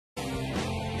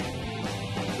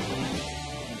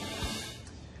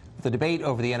The debate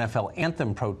over the NFL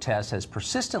anthem protest has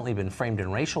persistently been framed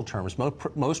in racial terms.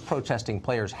 Most protesting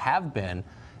players have been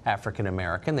African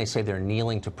American. They say they're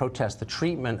kneeling to protest the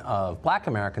treatment of black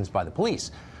Americans by the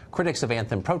police. Critics of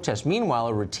anthem protests, meanwhile,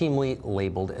 are routinely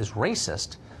labeled as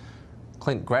racist.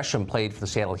 Clint Gresham played for the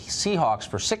Seattle Seahawks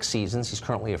for 6 seasons. He's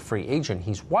currently a free agent.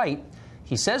 He's white.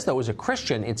 He says, though, as a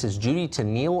Christian, it's his duty to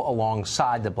kneel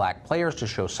alongside the black players to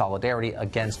show solidarity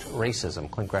against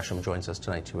racism. Clint Gresham joins us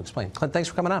tonight to explain. Clint, thanks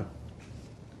for coming on.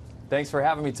 Thanks for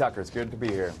having me, Tucker. It's good to be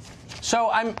here. So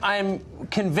I'm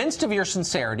convinced of your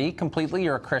sincerity completely.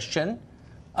 You're a Christian,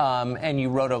 and you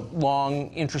wrote a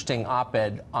long, interesting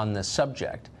op-ed on this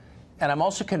subject. And I'm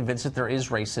also convinced that there is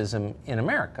racism in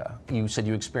America. You said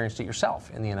you experienced it yourself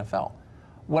in the NFL.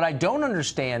 What I don't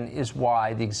understand is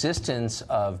why the existence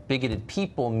of bigoted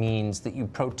people means that you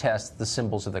protest the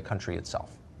symbols of the country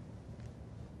itself.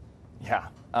 Yeah.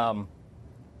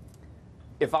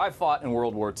 If I fought in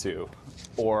World War II,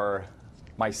 or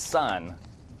my son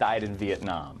died in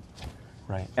Vietnam,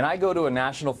 right, and I go to a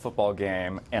national football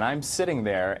game, and I'm sitting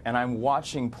there, and I'm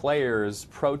watching players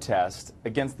protest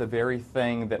against the very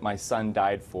thing that my son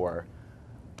died for,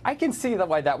 I can see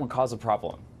why that would cause a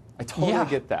problem. I totally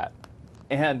get that.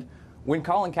 And when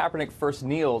Colin Kaepernick first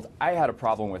kneeled, I had a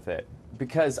problem with it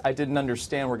because I didn't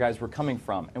understand where guys were coming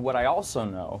from. And what I also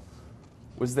know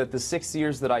was that the 6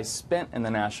 years that I spent in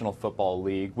the National Football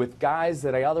League with guys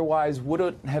that I otherwise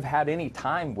wouldn't have had any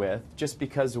time with just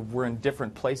because we're in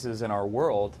different places in our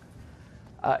world,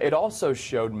 it also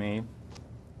showed me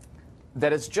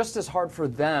that it's just as hard for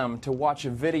them to watch a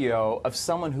video of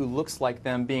someone who looks like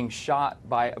them being shot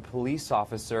by a police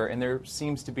officer, and there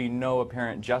seems to be no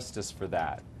apparent justice for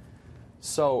that.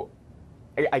 So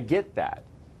I get that.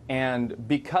 And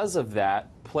because of that,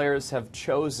 players have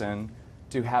chosen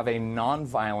to have a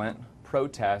nonviolent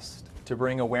protest to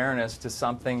bring awareness to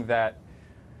something that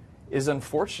is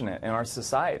unfortunate in our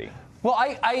society. Well,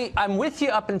 I'm with you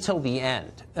up until the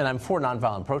end, and I'm for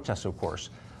nonviolent protests, of course.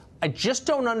 I just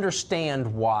don't understand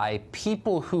why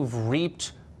people who've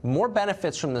reaped more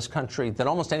benefits from this country than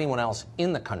almost anyone else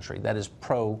in the country, that is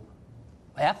pro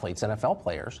athletes, NFL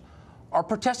players, are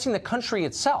protesting the country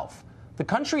itself. The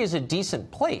country is a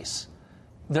decent place.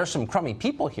 There's some crummy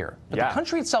people here, but the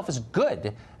country itself is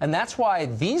good, and that's why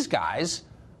these guys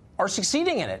are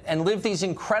succeeding in it and live these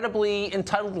incredibly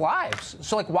entitled lives.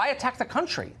 So, like, why attack the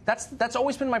country? That's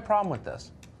always been my problem with this.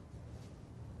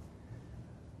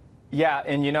 Yeah,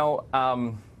 and you know,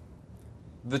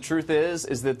 the truth is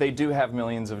that they do have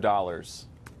millions of dollars.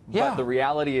 Yeah. But the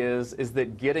reality is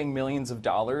that getting millions of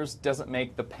dollars doesn't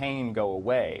make the pain go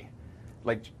away.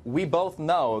 Like, we both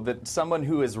know that someone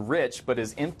who is rich but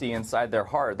is empty inside their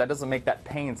heart, that doesn't make that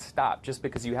pain stop. Just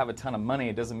because you have a ton of money,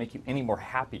 it doesn't make you any more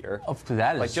happier. Oh,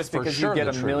 that is like, just for because sure you get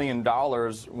 $1 truth. million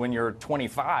when you're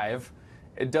 25,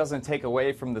 it doesn't take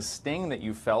away from the sting that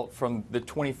you felt from the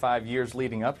 25 years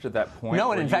leading up to that point.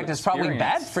 No, and in fact, it's probably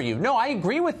bad for you. No, I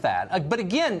agree with that. But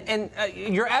again, and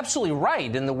you're absolutely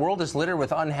right, and the world is littered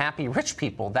with unhappy rich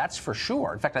people, that's for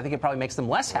sure. In fact, I think it probably makes them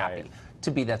less happy to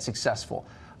be that successful.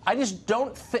 I just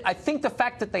don't I think the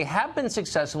fact that they have been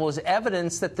successful is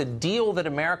evidence that the deal that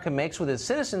America makes with its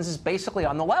citizens is basically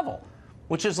on the level,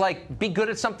 which is like, be good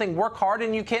at something, work hard,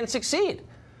 and you can succeed.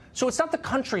 So it's not the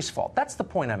country's fault. That's the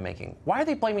point I'm making. Why are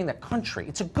they blaming the country?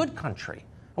 It's a good country.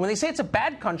 And when they say it's a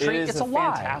bad country, it's a lie.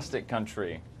 It's a fantastic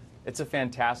country. It's a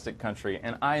fantastic country.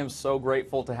 And I am so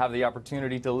grateful to have the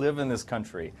opportunity to live in this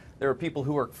country. There are people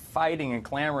who are fighting and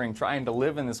clamoring, trying to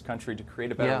live in this country to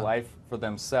create a better life for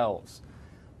themselves.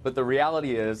 But the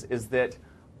reality is that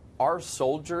our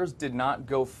soldiers did not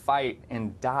go fight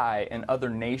and die in other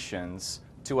nations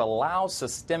to allow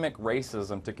systemic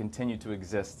racism to continue to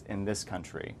exist in this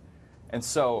country. And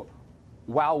so,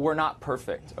 while we're not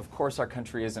perfect, of course our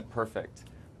country isn't perfect,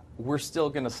 we're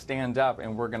still going to stand up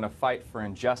and we're going to fight for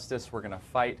injustice, we're going to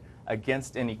fight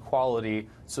against inequality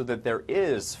so that there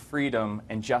is freedom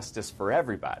and justice for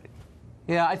everybody.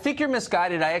 Yeah, I think you're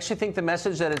misguided. I actually think the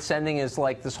message that it's sending is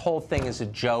like this whole thing is a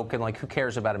joke and like who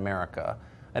cares about America.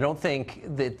 I don't think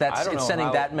that it's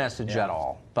sending that message at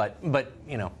all. But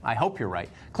you know, I hope you're right.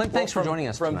 Clint, thanks for joining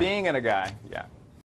us From tonight. being in a guy,